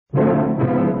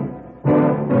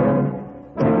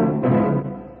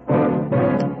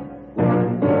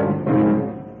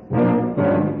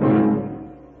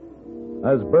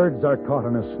As birds are caught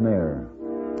in a snare,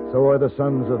 so are the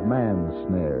sons of man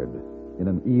snared in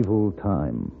an evil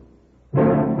time.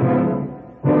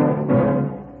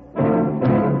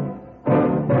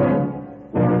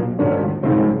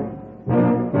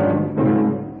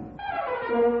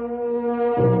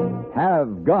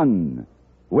 Have Gun,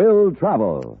 Will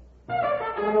Travel.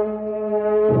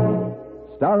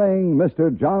 Starring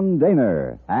Mr. John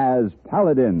Daner as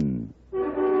Paladin.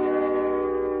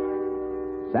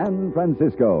 San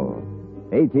Francisco,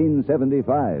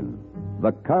 1875.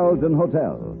 The Carlton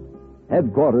Hotel,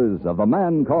 headquarters of the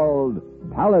man called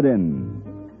Paladin.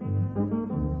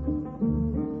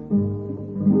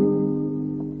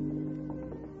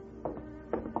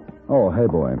 Oh, hey,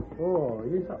 boy.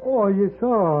 Yes,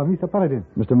 sir, Mr. Paladin.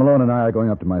 Mr. Malone and I are going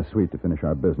up to my suite to finish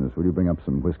our business. Will you bring up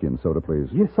some whiskey and soda, please?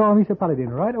 Yes, sir, Mr. Paladin,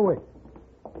 right away.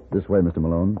 This way, Mr.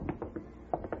 Malone.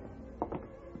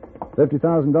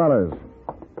 $50,000.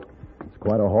 It's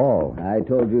quite a haul. I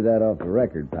told you that off the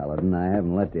record, Paladin. I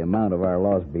haven't let the amount of our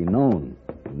loss be known.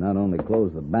 It not only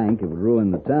close the bank, it would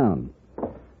ruin the town.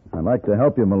 I'd like to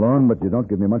help you, Malone, but you don't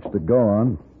give me much to go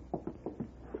on.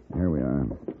 Here we are.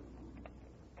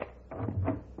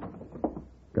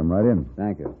 Come right in.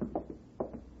 Thank you.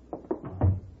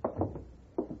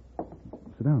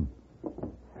 Sit down.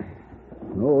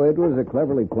 Oh, it was a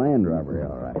cleverly planned robbery,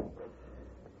 all right.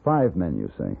 5 men,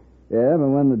 you say? Yeah, but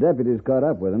when the deputies caught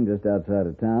up with them just outside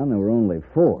of town, there were only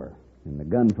 4. In the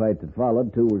gunfight that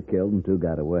followed, 2 were killed and 2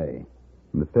 got away.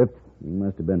 And the 5th? He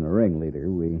must have been the ringleader.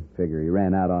 We figure he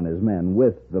ran out on his men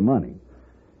with the money.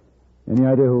 Any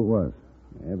idea who it was?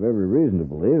 I have every reason to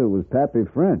believe it was Pappy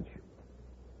French.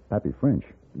 Pappy French?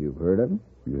 You've heard of him?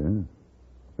 Yeah.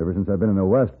 Ever since I've been in the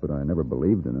West, but I never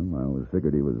believed in him. I always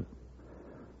figured he was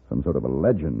some sort of a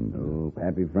legend. Oh,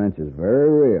 Pappy French is very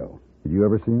real. Did you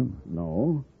ever see him?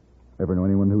 No. Ever know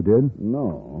anyone who did?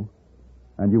 No.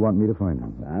 And you want me to find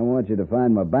him? I want you to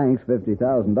find my bank's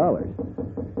 $50,000.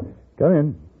 Come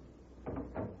in.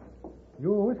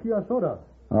 You whiskey or soda?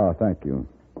 Oh, thank you.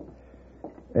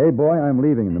 Hey, boy, I'm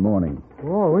leaving in the morning.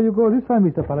 Oh, where you go this time,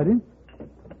 Mr. Paladin?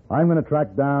 I'm going to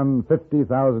track down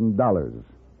 $50,000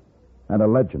 and a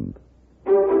legend.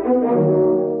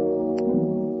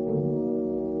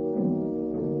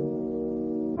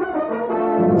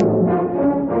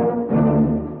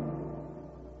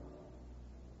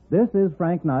 This is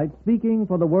Frank Knight speaking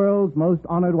for the world's most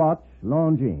honored watch,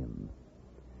 Longines.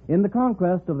 In the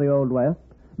conquest of the Old West,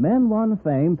 men won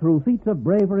fame through feats of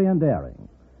bravery and daring.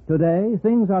 Today,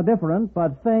 things are different,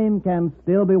 but fame can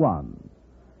still be won.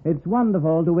 It's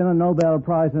wonderful to win a Nobel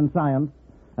Prize in Science,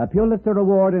 a Pulitzer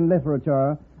Award in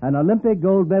Literature, an Olympic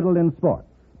gold medal in sports.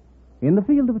 In the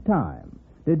field of time,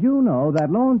 did you know that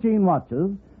Longines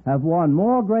watches have won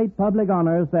more great public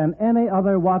honors than any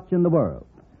other watch in the world?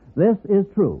 This is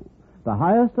true. The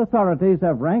highest authorities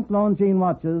have ranked Longines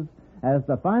watches as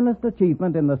the finest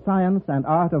achievement in the science and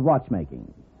art of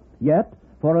watchmaking. Yet,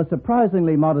 for a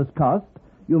surprisingly modest cost,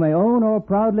 you may own or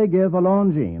proudly give a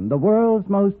Longines, the world's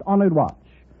most honored watch,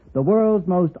 the world's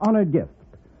most honored gift,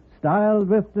 styled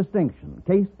with distinction,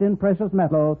 cased in precious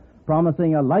metal,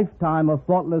 promising a lifetime of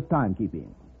faultless timekeeping.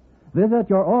 Visit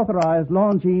your authorized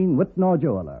Longines Whitnor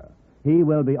jeweler. He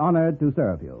will be honored to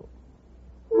serve you.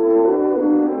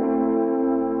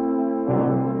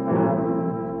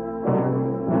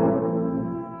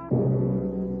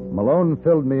 Malone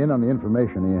filled me in on the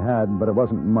information he had, but it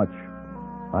wasn't much.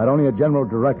 I had only a general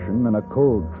direction and a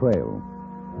cold trail.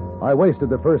 I wasted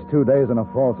the first 2 days on a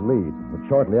false lead, but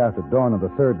shortly after dawn of the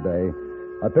 3rd day,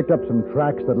 I picked up some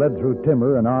tracks that led through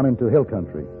timber and on into hill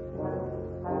country.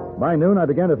 By noon, I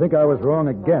began to think I was wrong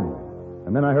again,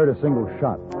 and then I heard a single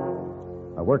shot.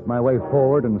 I worked my way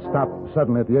forward and stopped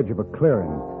suddenly at the edge of a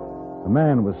clearing. A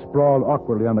man was sprawled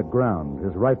awkwardly on the ground,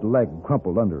 his right leg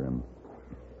crumpled under him.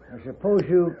 I suppose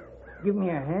you give me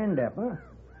a hand up, huh?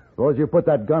 Suppose you put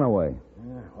that gun away.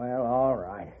 Well, all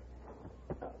right.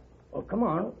 Well, come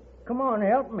on,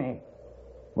 help me.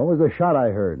 What was the shot I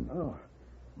heard? Oh,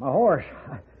 my horse.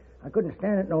 I couldn't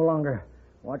stand it no longer.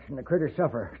 Watching the critter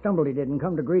suffer. Stumbled he did and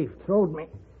come to grief. Throwed me.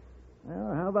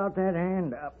 Well, how about that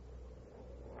hand up?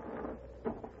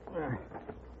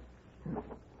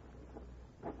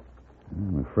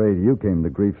 I'm afraid you came to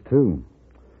grief, too.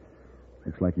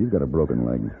 Looks like you've got a broken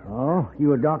leg. Oh,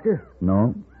 you a doctor?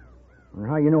 No? Well,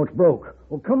 how you know it's broke?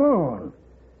 Well, come on.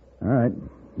 All right.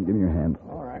 Give me your hand.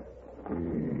 All right.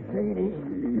 Take it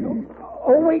easy.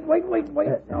 Oh, wait.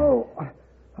 Oh.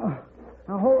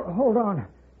 Now, hold on.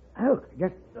 Oh,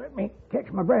 just let me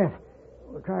catch my breath.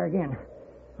 We'll try again.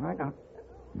 All right, now.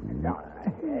 No,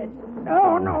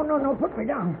 put me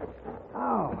down.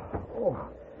 Oh.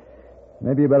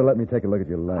 Maybe you better let me take a look at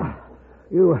your leg.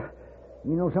 You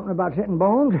know something about setting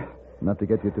bones? Enough to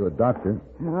get you to a doctor.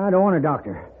 No, I don't want a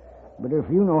doctor. But if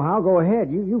you know how, go ahead.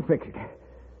 You fix it.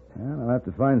 Well, I'll have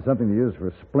to find something to use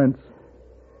for splints.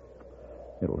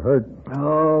 It'll hurt.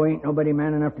 Oh, ain't nobody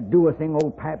man enough to do a thing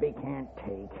old Pappy can't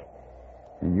take.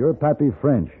 And you're Pappy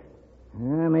French.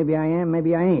 Maybe I am,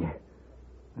 maybe I ain't.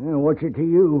 What's it to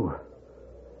you?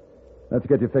 Let's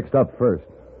get you fixed up first.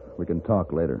 We can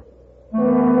talk later.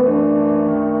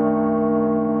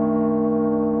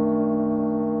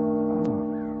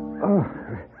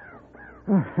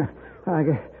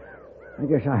 I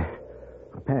guess I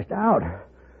passed out.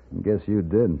 Guess you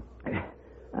did. Hey,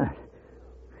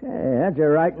 that's a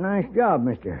right nice job,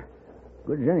 mister.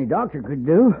 Good as any doctor could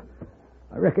do.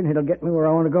 I reckon it'll get me where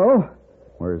I want to go.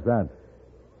 Where's that?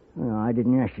 Well, I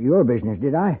didn't ask you your business,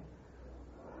 did I?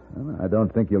 Well, I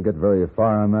don't think you'll get very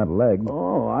far on that leg.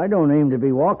 Oh, I don't aim to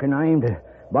be walking. I aim to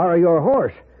borrow your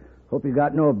horse. Hope you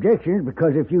got no objections,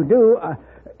 because if you do,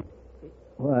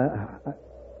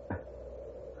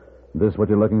 This what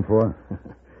you're looking for?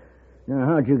 Now,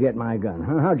 how'd you get my gun?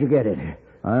 Huh? How'd you get it?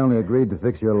 I only agreed to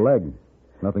fix your leg.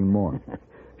 Nothing more.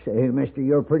 Say, mister,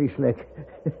 you're pretty slick.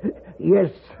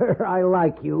 Yes, sir, I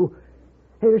like you.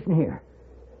 Hey, listen here.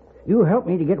 You help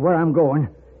me to get where I'm going,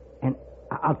 and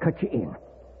I'll cut you in.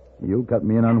 You cut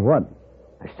me in on what?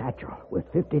 A satchel with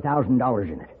 $50,000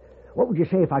 in it. What would you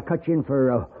say if I cut you in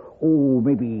for,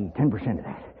 maybe 10% of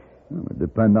that? Well, it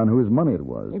depends on whose money it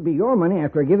was. It'd be your money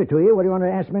after I give it to you. What do you want to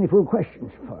ask many fool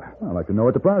questions for? I'd like to know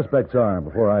what the prospects are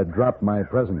before I drop my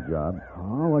present job.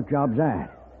 Oh, what job's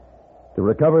that? To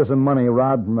recover some money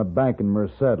robbed from a bank in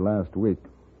Merced last week.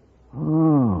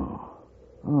 Oh,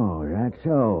 that's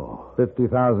so.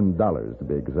 $50,000 to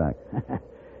be exact.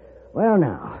 Well,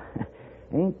 now,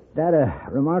 ain't that a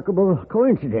remarkable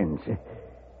coincidence?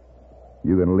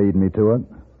 You gonna lead me to it?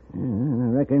 I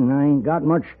reckon I ain't got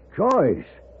much choice.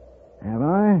 Have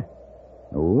I?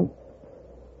 No,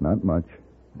 not much.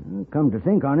 Come to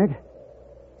think on it,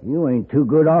 you ain't too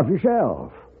good off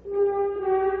yourself.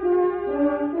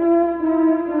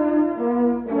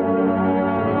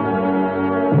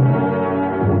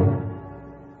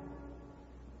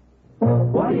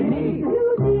 What do you need?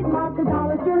 You need lots of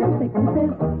dollars during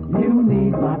sicknesses. You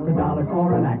need lots of dollars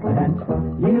for an accident.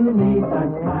 You need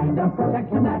the kind of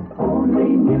protection that only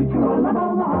Mutual of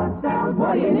Omaha sells.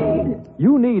 What do you need?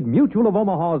 You need Mutual of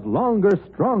Omaha's longer,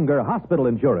 stronger hospital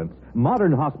insurance.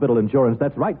 Modern hospital insurance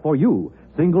that's right for you.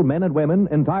 Single men and women,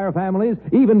 entire families,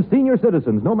 even senior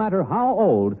citizens, no matter how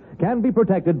old, can be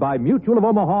protected by Mutual of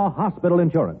Omaha hospital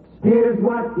insurance. Here's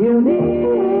what you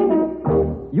need.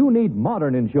 You need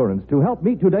modern insurance to help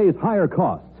meet today's higher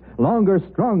costs. Longer,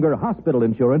 stronger hospital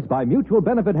insurance by Mutual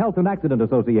Benefit Health and Accident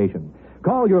Association.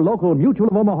 Call your local Mutual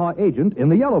of Omaha agent in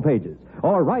the Yellow Pages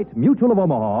or write Mutual of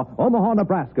Omaha, Omaha,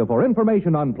 Nebraska for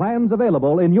information on plans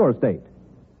available in your state.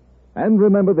 And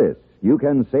remember this, you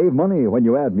can save money when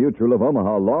you add Mutual of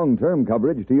Omaha long-term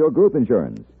coverage to your group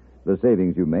insurance. The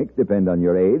savings you make depend on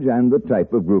your age and the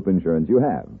type of group insurance you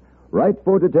have. Write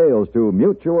for details to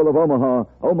Mutual of Omaha,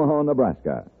 Omaha,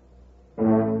 Nebraska.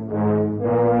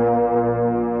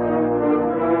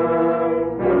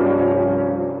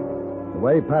 The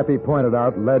way Pappy pointed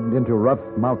out led into rough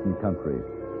mountain country.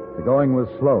 The going was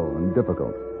slow and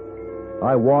difficult.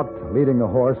 I walked, leading the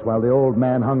horse, while the old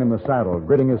man hung in the saddle,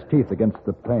 gritting his teeth against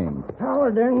the pain.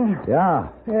 Paladin, Yeah,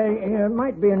 it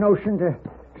might be a notion to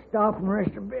stop and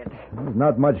rest a bit. there's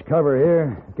not much cover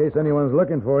here, in case anyone's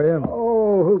looking for you.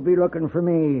 Oh, who'd be looking for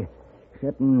me?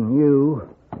 Excepting you.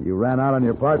 You ran out on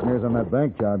your partners on that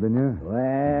bank job, didn't you?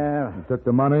 Well, You took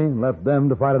the money, left them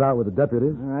to fight it out with the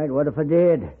deputies. all right, what if I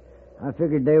did? I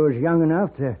figured they was young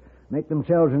enough to make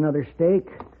themselves another stake.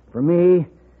 For me,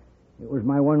 it was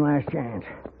my one last chance.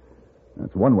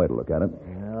 That's one way to look at it.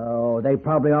 Oh, they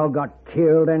probably all got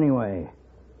killed anyway.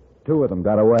 2 of them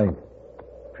got away.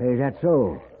 Say, is that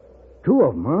so? 2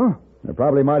 of them, huh? They're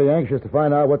probably mighty anxious to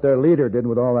find out what their leader did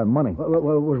with all that money.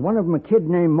 Well, was one of them a kid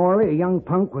named Morley, a young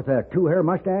punk with a 2-hair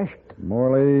mustache?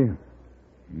 Morley.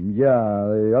 Yeah,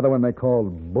 the other one they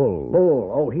called Bull.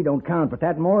 Bull. Oh, he don't count, but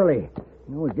that Morley.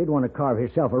 He always did want to carve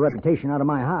himself a reputation out of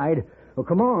my hide. Well,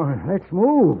 come on, let's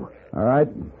move. All right.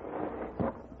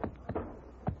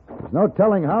 There's no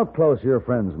telling how close your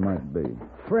friends might be.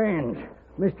 Friends.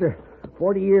 Mister,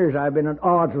 40 years I've been at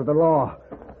odds with the law.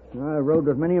 I rode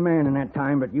with many a man in that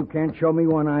time, but you can't show me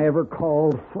one I ever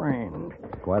called friend.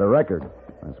 Quite a record.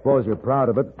 I suppose you're proud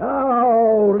of it.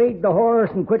 Oh, lead the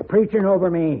horse and quit preaching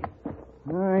over me.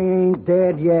 I ain't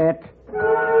dead yet.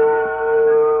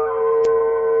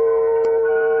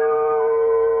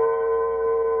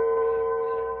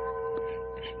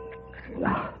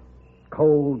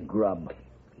 Cold grub.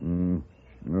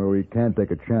 we can't take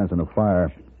a chance on a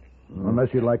fire.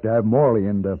 Unless you'd like to have Morley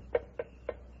in to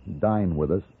dine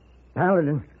with us.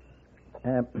 Paladin,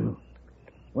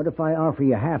 what if I offer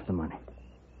you half the money?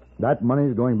 That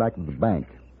money's going back to the bank.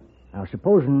 Now,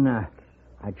 supposing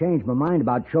I change my mind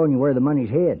about showing you where the money's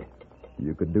hid.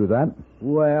 You could do that?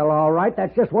 Well, all right,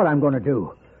 that's just what I'm going to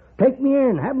do. Take me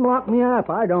in, have them lock me up.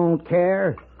 I don't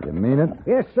care. You mean it?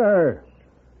 Yes, sir.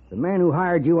 The man who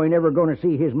hired you ain't ever going to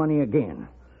see his money again.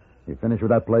 You finished with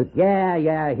that plate? Yeah,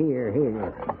 here.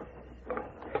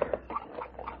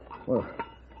 Well,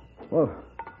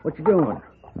 what you doing?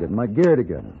 Getting my gear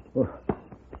together.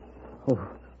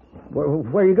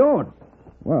 Where you going?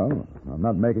 Well, I'm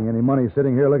not making any money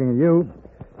sitting here looking at you.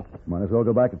 Might as well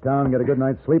go back to town and get a good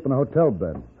night's sleep in a hotel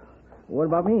bed. What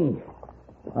about me?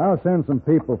 I'll send some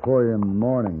people for you in the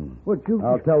morning.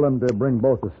 I'll tell them to bring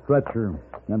both a stretcher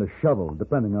and a shovel,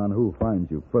 depending on who finds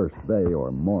you first, they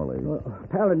or Morley.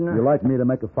 Paladin, You like me to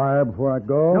make a fire before I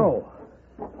go? No.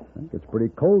 I think it's pretty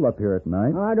cold up here at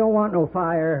night. I don't want no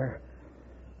fire.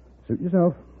 Suit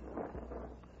yourself.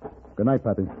 Good night,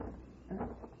 Pappy.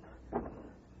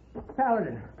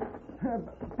 Paladin.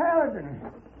 Paladin.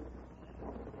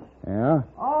 Yeah?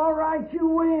 All right, you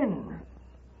win.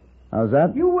 How's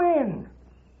that? You win.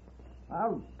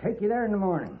 I'll take you there in the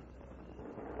morning.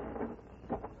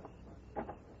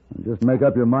 Just make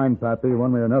up your mind, Pappy.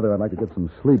 One way or another, I'd like to get some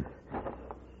sleep.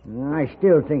 I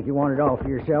still think you want it all for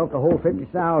yourself, the whole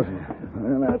 50,000.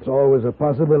 Well, that's always a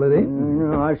possibility.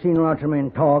 No, I've seen lots of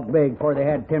men talk big before they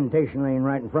had temptation laying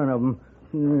right in front of them.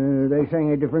 They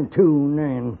sang a different tune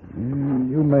then.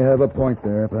 You may have a point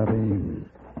there, Pappy.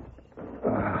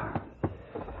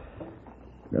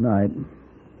 Good night.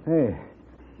 Hey,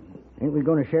 ain't we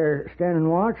going to share standing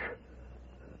watch?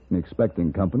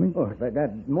 Expecting company? Oh,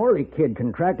 that Morley kid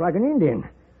can track like an Indian.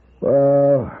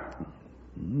 Well,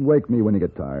 wake me when you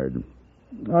get tired.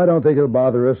 I don't think he'll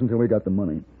bother us until we got the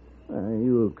money.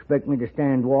 You expect me to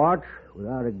stand watch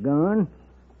without a gun?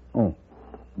 Oh,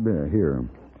 here.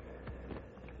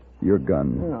 Your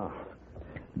gun. Oh.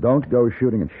 Don't go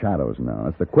shooting at shadows now.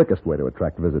 That's the quickest way to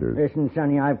attract visitors. Listen,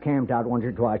 Sonny, I've camped out once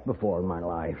or twice before in my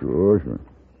life. Sure.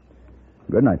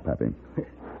 Good night, Pappy.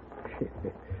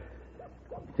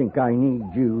 Think I need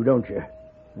you, don't you?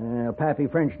 Pappy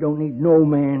French don't need no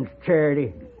man's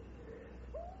charity.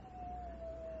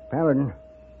 Paladin.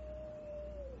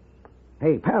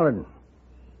 Hey, Paladin.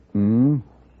 Hmm?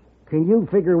 Can you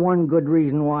figure one good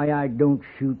reason why I don't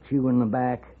shoot you in the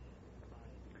back?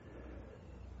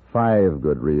 5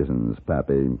 good reasons,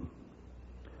 Pappy.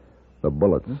 The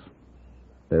bullets.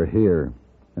 They're here,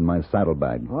 in my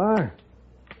saddlebag. What?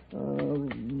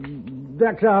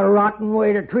 That's a rotten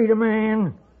way to treat a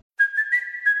man.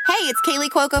 Hey, it's Kaylee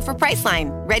Cuoco for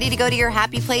Priceline. Ready to go to your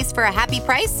happy place for a happy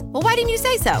price? Well, why didn't you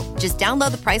say so? Just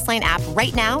download the Priceline app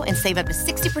right now and save up to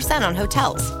 60% on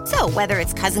hotels. So whether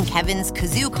it's Cousin Kevin's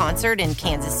Kazoo Concert in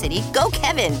Kansas City, go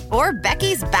Kevin, or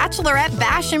Becky's Bachelorette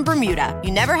Bash in Bermuda,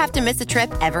 you never have to miss a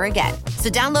trip ever again. So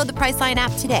download the Priceline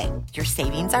app today. Your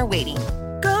savings are waiting.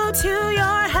 Go to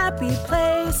your happy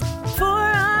place for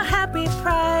a happy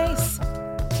price.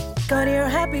 Go to your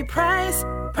happy price,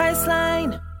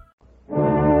 Priceline.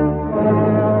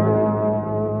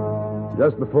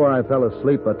 Just before I fell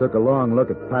asleep, I took a long look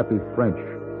at Pappy French,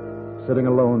 sitting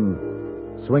alone,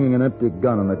 swinging an empty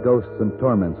gun on the ghosts and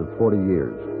torments of 40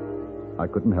 years. I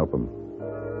couldn't help him.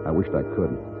 I wished I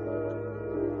could.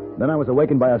 Then I was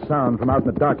awakened by a sound from out in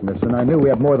the darkness, and I knew we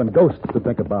had more than ghosts to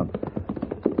think about.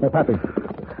 Hey, Pappy.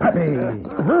 Pappy!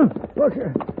 What's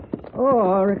it?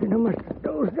 Oh, I reckon I must have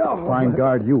dozed off. Fine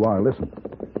guard you are. Listen.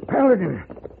 Paladin,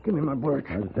 give me my bullets.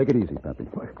 Take it easy, Pappy.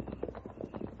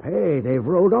 Hey, they've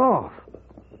rode off.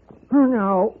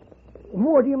 Now,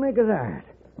 what do you make of that?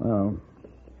 Well,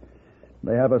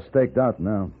 they have us staked out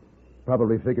now.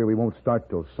 Probably figure we won't start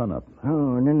till sunup.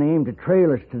 Oh, and then they aim to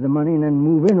trail us to the money and then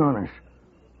move in on us.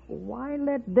 Why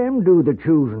let them do the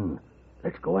choosing?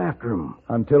 Let's go after them.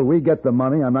 Until we get the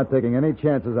money, I'm not taking any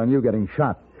chances on you getting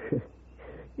shot.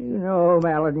 You know,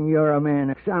 Paladin, you're a man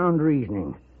of sound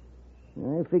reasoning.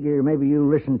 I figure maybe you'll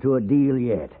listen to a deal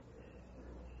yet.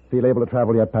 Feel able to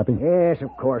travel yet, Pappy? Yes, of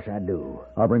course I do.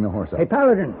 I'll bring the horse up. Hey,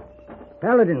 Paladin,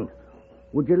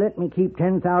 would you let me keep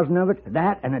 10,000 of it?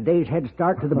 That and a day's head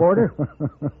start to the border?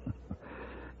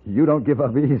 You don't give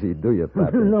up easy, do you,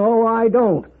 Pappy? No, I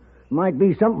don't. Might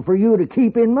be something for you to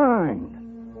keep in mind.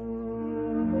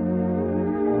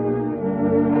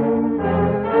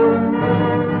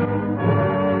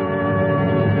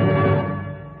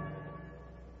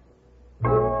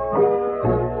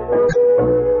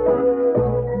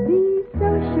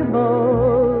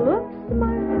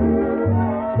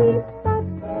 Keep up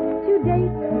to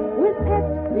date with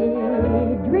Pepsi.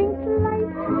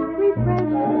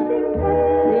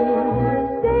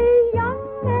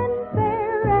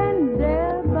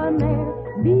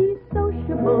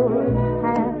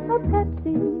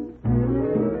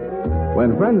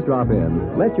 When friends drop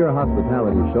in, let your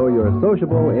hospitality show you're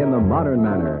sociable in the modern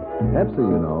manner. Pepsi,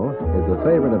 you know, is a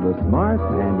favorite of the smart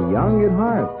and young at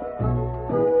heart.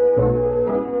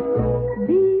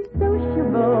 Be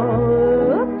sociable,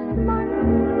 look smart,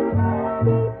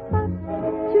 keep up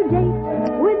to date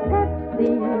with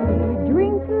Pepsi.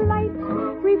 Drink light,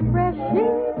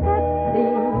 refreshing Pepsi.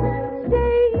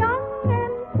 Stay young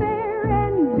and fair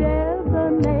and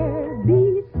debonair.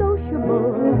 Be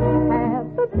sociable, have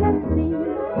a Pepsi.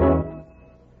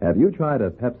 Have you tried a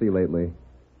Pepsi lately?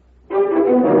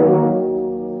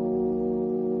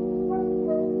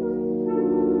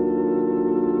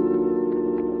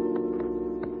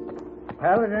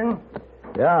 Paladin,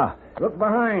 Yeah. look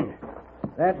behind.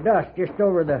 That dust just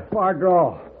over the far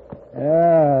draw.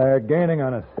 Yeah, they're gaining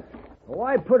on us.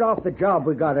 Why put off the job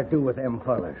we got to do with them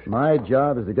fellas? My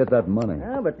job is to get that money.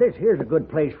 Yeah, but this here's a good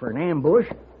place for an ambush.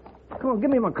 Come on,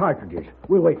 give me my cartridges.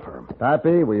 We'll wait for them.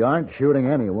 Pappy, we aren't shooting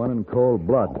anyone in cold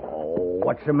blood. Oh,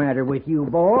 what's the matter with you,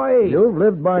 boy? You've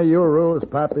lived by your rules,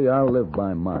 Pappy. I'll live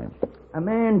by mine. A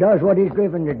man does what he's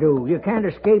driven to do. You can't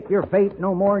escape your fate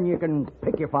no more than you can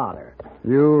pick your father.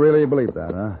 You really believe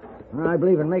that, huh? I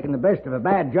believe in making the best of a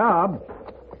bad job.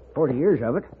 40 years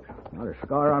of it. Not a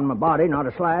scar on my body, not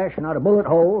a slash, not a bullet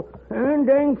hole. And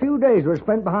dang few days were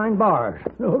spent behind bars.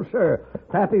 No, sir.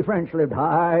 Pappy French lived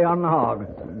high on the hog.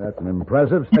 That's an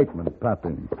impressive statement,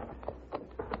 Pappy.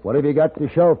 What have you got to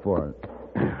show for it?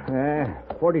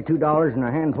 $42 and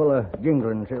a handful of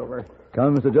jingling silver.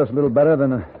 Comes to just a little better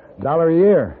than $1 a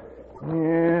year.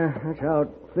 Yeah, that's how it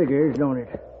figures, don't it?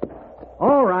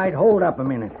 All right, hold up a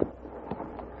minute.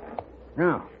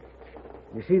 Now,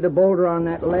 you see the boulder on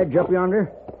that ledge up yonder?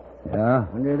 Yeah?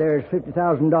 Under there's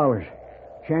 $50,000.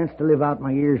 Chance to live out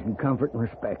my years in comfort and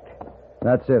respect.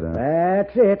 That's it, huh?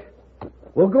 That's it.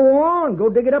 Well, go on. Go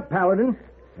dig it up, Paladin.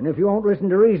 And if you won't listen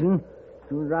to reason, as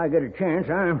soon as I get a chance,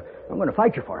 I'm going to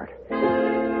fight you for it.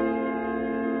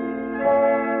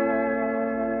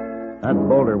 That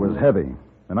boulder was heavy,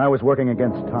 and I was working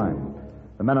against time.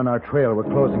 The men on our trail were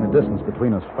closing the distance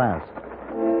between us fast.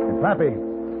 And Pappy,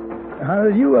 how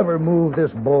did you ever move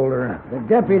this boulder? The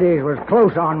deputies was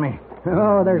close on me.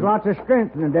 Oh, there's lots of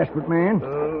strength in a desperate man.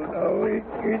 There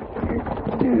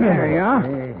you are.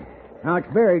 Now it's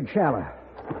buried shallow.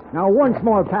 Now once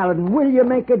more, Paladin, will you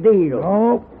make a deal?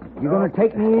 Oh. You going to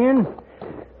take me in?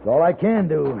 It's all I can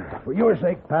do. For your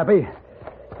sake, Pappy.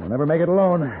 I'll never make it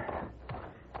alone.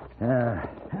 Here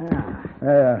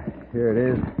it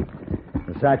is.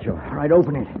 The satchel. All right,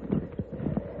 open it.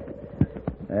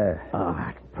 There. Oh,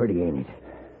 that's pretty, ain't it?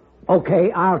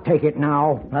 Okay, I'll take it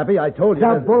now. Pappy, I told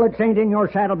you. The bullets ain't in your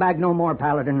saddlebag no more,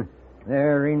 Paladin.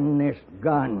 They're in this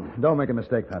gun. Don't make a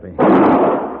mistake, Pappy.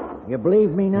 You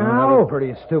believe me now? That was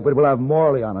pretty stupid. We'll have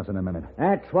Morley on us in a minute.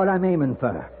 That's what I'm aiming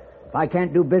for. If I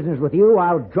can't do business with you,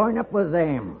 I'll join up with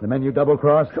them. The men you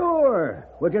double-crossed? Sure.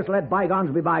 We'll just let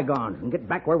bygones be bygones and get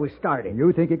back where we started.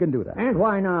 You think you can do that? And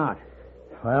why not?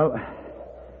 Well,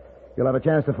 you'll have a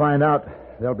chance to find out.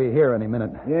 They'll be here any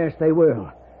minute. Yes, they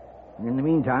will. And in the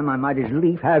meantime, I might as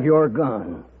lief have your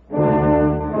gun.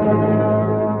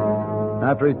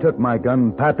 After he took my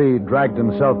gun, Pappy dragged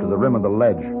himself to the rim of the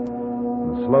ledge.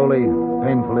 And slowly,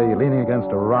 painfully, leaning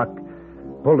against a rock,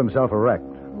 pulled himself erect.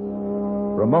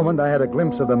 For a moment, I had a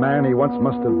glimpse of the man he once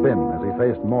must have been as he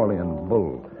faced Morley and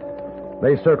Bull.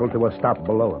 They circled to a stop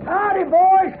below him. Howdy,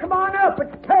 boys. Come on up.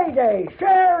 It's payday.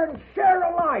 Share and share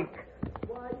alike.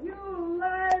 Why, you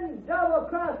land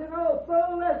double-crossing old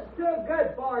fool. That's too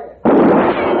good for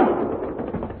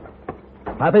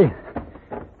you. Pappy?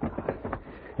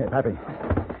 Here, Pappy.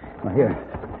 Now, here.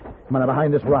 Come on, now,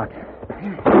 behind this rock.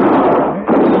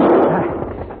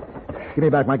 Give me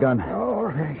back my gun. All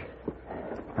right.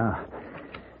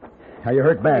 Now, you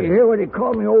hurt bad. You hear what he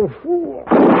called me, old fool?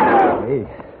 Hey,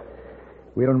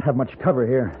 we don't have much cover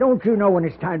here. Don't you know when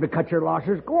it's time to cut your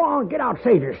losses? Go on, get out,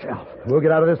 save yourself. We'll get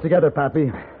out of this together,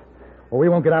 Pappy. Or we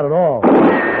won't get out at all.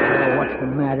 Oh, what's the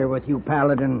matter with you,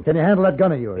 Paladin? Can you handle that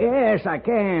gun of yours? Yes, I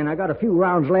can. I got a few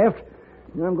rounds left.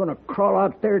 And I'm going to crawl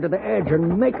out there to the edge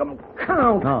and make them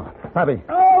count. No, Pappy.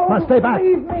 Oh, now stay back.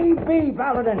 Leave me be,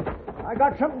 Paladin. I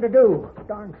got something to do.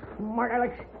 Darn smart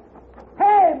Alex.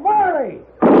 Hey, Marley!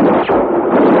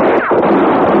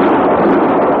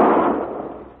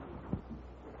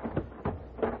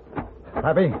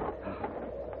 Pappy?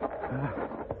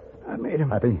 I made him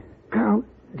Pappy? count,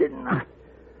 didn't I?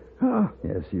 Oh.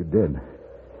 Yes, you did.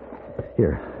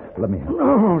 Here, let me help.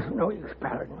 No, it's no use,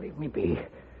 Paladin. Leave me be.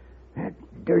 That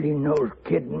dirty-nosed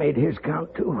kid made his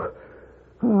count, too.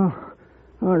 Oh,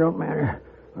 it don't matter.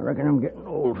 I reckon I'm getting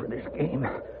old for this game.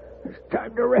 It's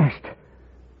time to rest.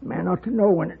 Man ought to know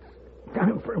when it's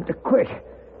time for him to quit.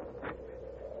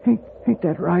 Ain't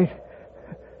that right?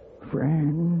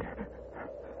 Friend.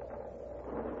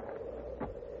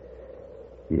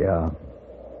 Yeah.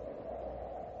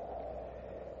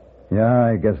 Yeah,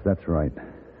 I guess that's right.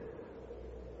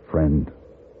 Friend.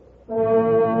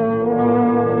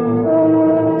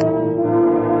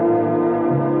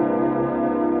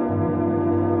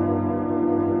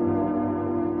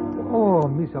 Oh,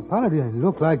 Mr. Paladin,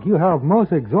 look like you have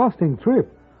most exhausting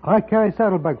trip. I carry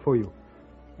saddlebag for you.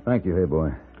 Thank you, hey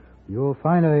boy. You'll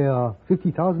find a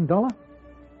 $50,000?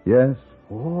 Yes?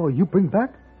 Oh, you bring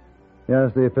back?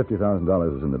 Yes, the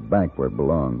 $50,000 is in the bank where it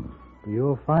belongs.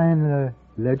 You'll find a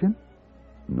legend?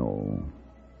 No.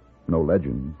 No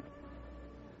legend.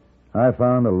 I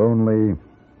found a lonely,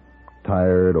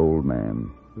 tired old man.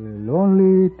 A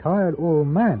lonely, tired old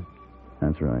man.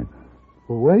 That's right.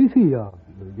 Well, where is he?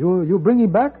 You bring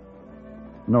him back?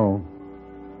 No.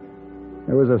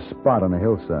 There was a spot on the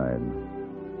hillside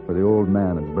where the old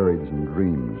man had buried some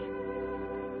dreams.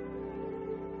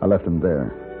 I left him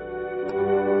there.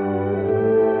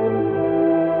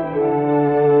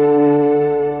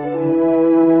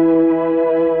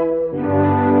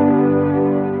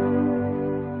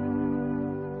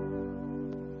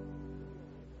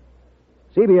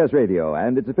 CBS Radio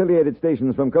and its affiliated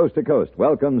stations from coast to coast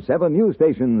welcome 7 new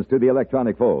stations to the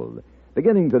electronic fold.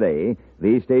 Beginning today,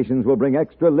 these stations will bring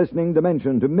extra listening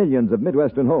dimension to millions of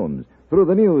Midwestern homes through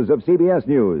the news of CBS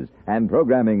News and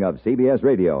programming of CBS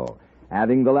Radio.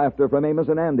 Adding the laughter from Amos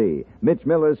and Andy, Mitch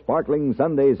Miller's sparkling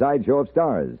Sunday sideshow of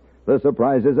stars, the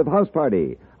surprises of House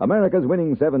Party, America's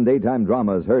winning 7 daytime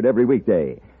dramas heard every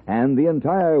weekday, and the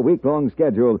entire week-long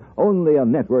schedule only a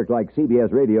network like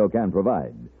CBS Radio can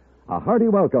provide. A hearty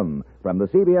welcome from the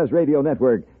CBS Radio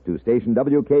Network to station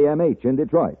WKMH in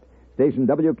Detroit, station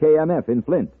WKMF in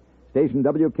Flint, station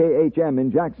WKHM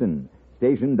in Jackson,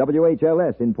 station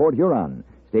WHLS in Port Huron,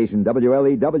 station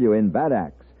WLEW in Bad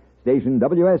Axe, station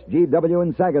WSGW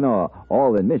in Saginaw,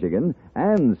 all in Michigan,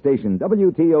 and station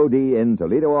WTOD in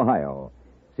Toledo, Ohio.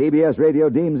 CBS Radio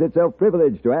deems itself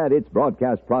privileged to add its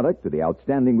broadcast product to the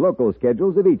outstanding local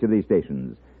schedules of each of these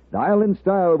stations. Dial in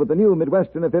style with the new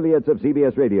Midwestern affiliates of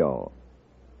CBS Radio.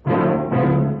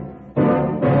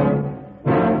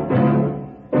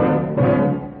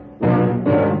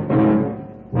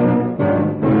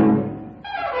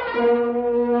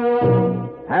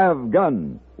 Have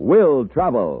Gun, Will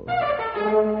Travel.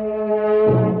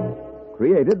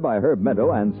 Created by Herb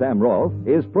Meadow and Sam Rolfe,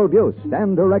 is produced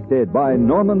and directed by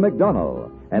Norman McDonnell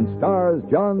and stars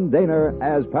John Daner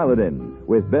as Paladin,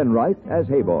 with Ben Wright as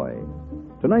Hayboy.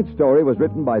 Tonight's story was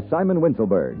written by Simon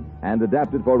Winselberg and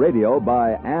adapted for radio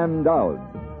by Ann Dowd.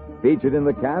 Featured in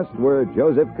the cast were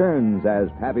Joseph Kearns as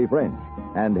Pappy French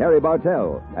and Harry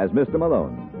Bartell as Mr.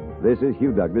 Malone. This is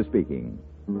Hugh Douglas speaking.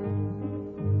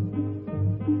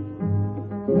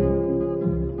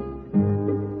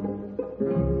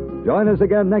 Join us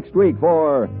again next week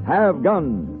for Have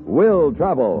Gun, Will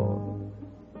Travel.